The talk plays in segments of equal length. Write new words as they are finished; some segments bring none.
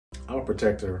I'm a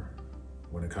protector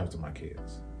when it comes to my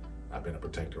kids. I've been a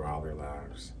protector all their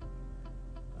lives.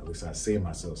 At least I see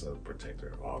myself as a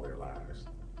protector all their lives.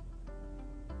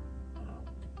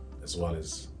 As well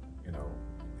as,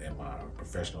 in my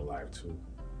professional life too.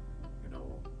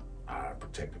 I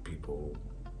protected people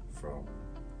from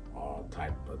all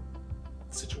type of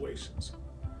situations,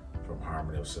 from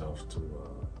harming themselves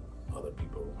to other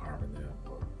people harming them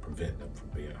or preventing them from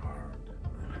being harmed.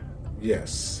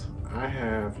 Yes, I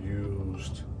have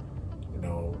used,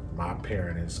 my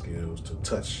parenting skills to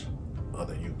touch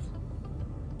other youth.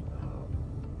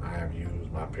 I have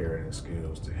used my parenting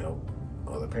skills to help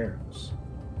other parents.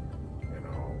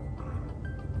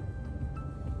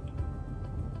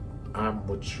 I'm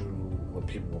what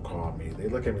people will call me. They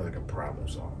look at me like a problem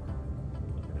solver.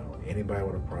 Anybody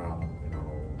with a problem,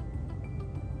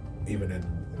 even in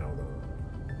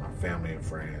my family and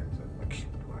friends and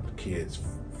my kids'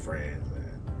 friends,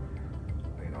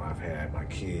 and I've had my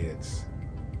kids'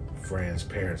 friends'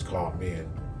 parents call me and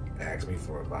ask me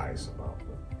for advice about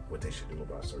what they should do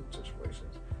about certain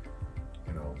situations.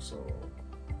 So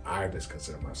I just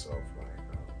consider myself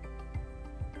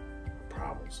like a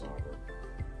problem solver.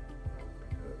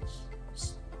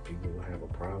 Because people have a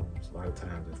problem. A lot of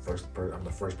times, I'm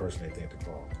the first person they think to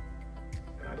call,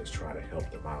 and I just try to help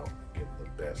them out, give them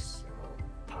the best,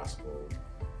 possible,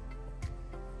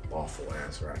 lawful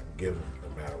answer I can give them, no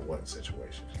matter what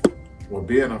situation. Well,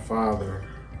 being a father,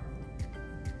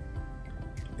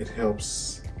 it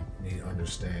helps me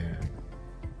understand,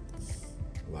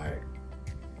 like,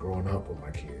 growing up with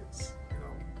my kids,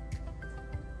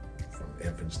 from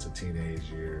infants to teenage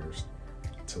years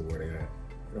to where they're at.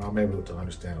 I'm able to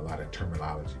understand a lot of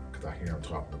terminology because I hear them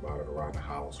talking about it around the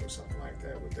house or something like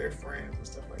that with their friends and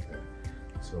stuff like that.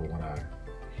 So when I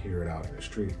hear it out in the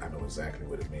street, I know exactly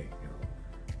what it means.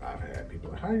 I've had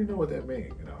people like, how do you know what that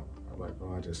means? I'm like,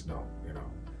 oh, I just know,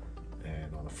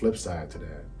 And on the flip side to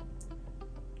that,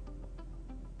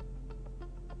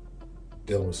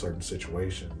 dealing with certain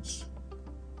situations,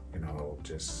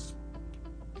 just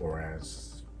for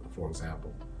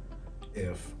example,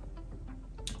 if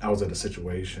I was in a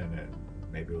situation and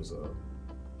maybe it was a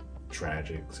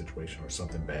tragic situation or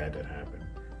something bad that happened,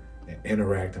 and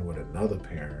interacting with another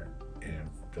parent and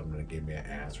for them to give me an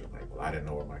answer like, well, I didn't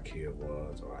know where my kid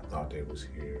was, or I thought they was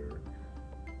here,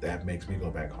 that makes me go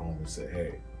back home and say,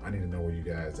 hey, I need to know where you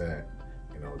guys at.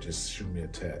 Just shoot me a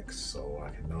text so I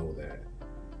can know that,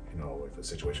 if a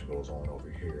situation goes on over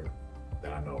here,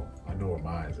 that I know where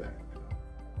mine's at.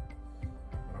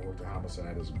 When I worked at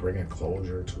homicide, is bringing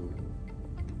closure to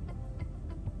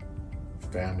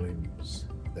families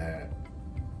that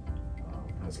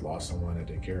has lost someone that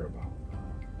they care about.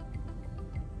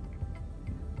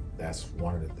 That's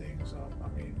one of the things.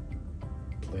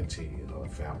 Plenty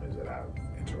of families that I've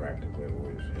interacted with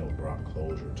where we've helped brought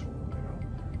closure to them.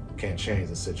 Can't change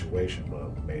the situation,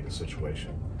 but made the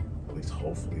situation at least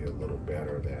hopefully a little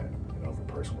better. That if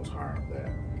a person was harmed,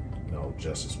 that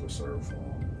justice was served for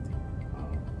them.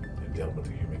 And dealing with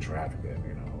the human trafficking,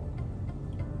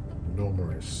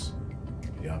 numerous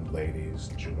young ladies,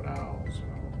 juveniles,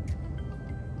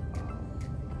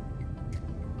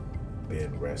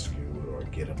 being rescued or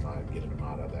getting them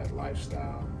out of that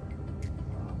lifestyle.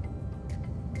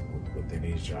 Within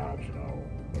these jobs,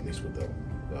 at least with the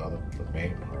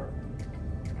main part,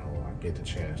 I get the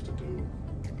chance to do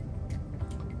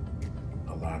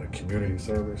a lot of community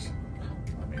service.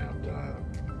 I've done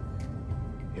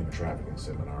human trafficking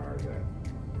seminars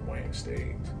at Wayne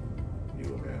State,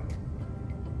 U of M,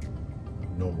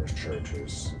 numerous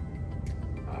churches.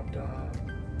 I've done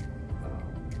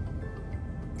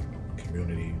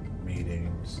community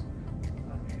meetings.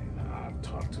 I've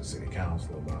talked to city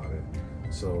council about it.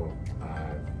 So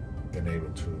I've been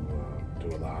able to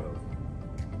do a lot of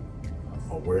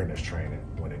awareness training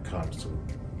when it comes to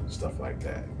stuff like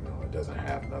that. It doesn't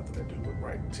have nothing to do with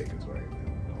writing tickets or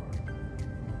anything,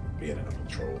 or being in a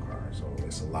patrol car. So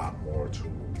it's a lot more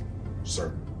to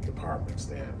certain departments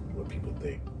than what people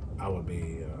think. I would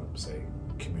be, say,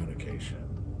 communication,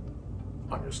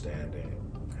 understanding,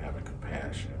 having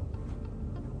compassion,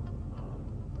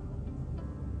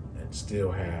 and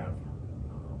still have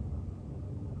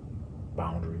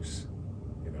boundaries,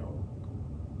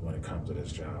 when it comes to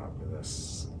this job. And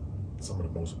that's some of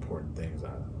the most important things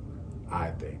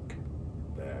I think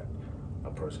that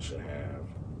a person should have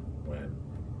when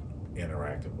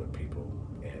interacting with people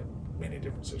in many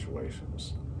different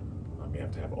situations. You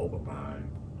have to have an open mind,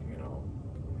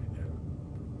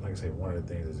 and like I say, one of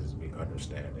the things is be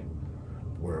understanding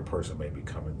where a person may be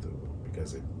coming through,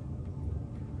 because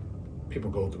people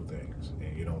go through things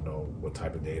and you don't know what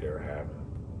type of day they're having.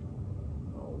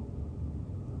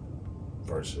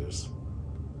 versus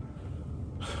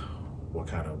what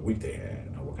kind of week they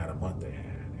had or what kind of month they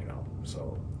had, you know.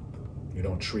 So you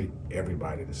don't treat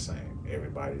everybody the same.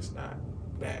 Everybody's not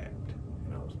bad.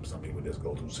 You know, some people just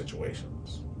go through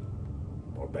situations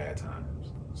or bad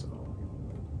times. So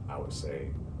I would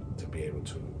say to be able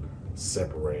to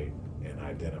separate and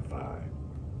identify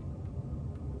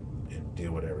and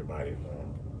deal with everybody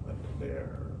on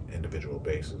their individual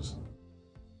basis.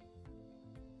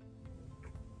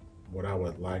 What I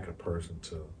would like a person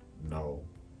to know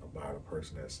about a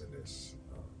person that's in this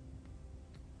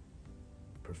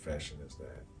profession is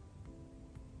that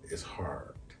it's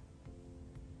hard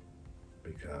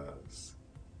because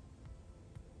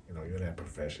you're in that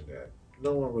profession that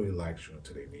no one really likes you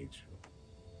until they need you.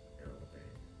 You know what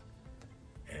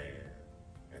I mean?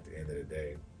 And at the end of the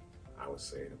day, I would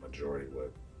say the majority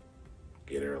would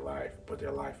get their life, put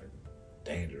their life in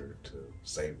danger to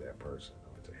save that person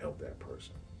or to help that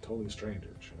person. Totally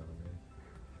strangers, you know what I mean?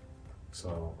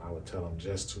 So I would tell them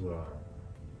just to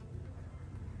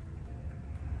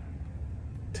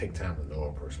take time to know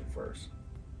a person first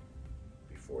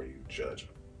before you judge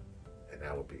them. And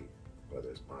that would be whether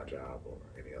it's my job or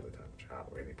any other type of job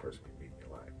or any person you meet in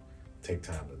your life. Take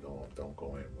time to know them. Don't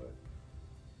go in with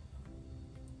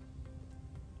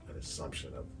an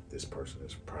assumption of this person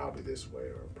is probably this way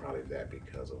or probably that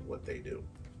because of what they do.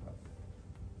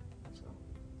 So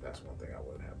that's one thing I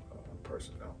would have a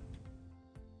person know.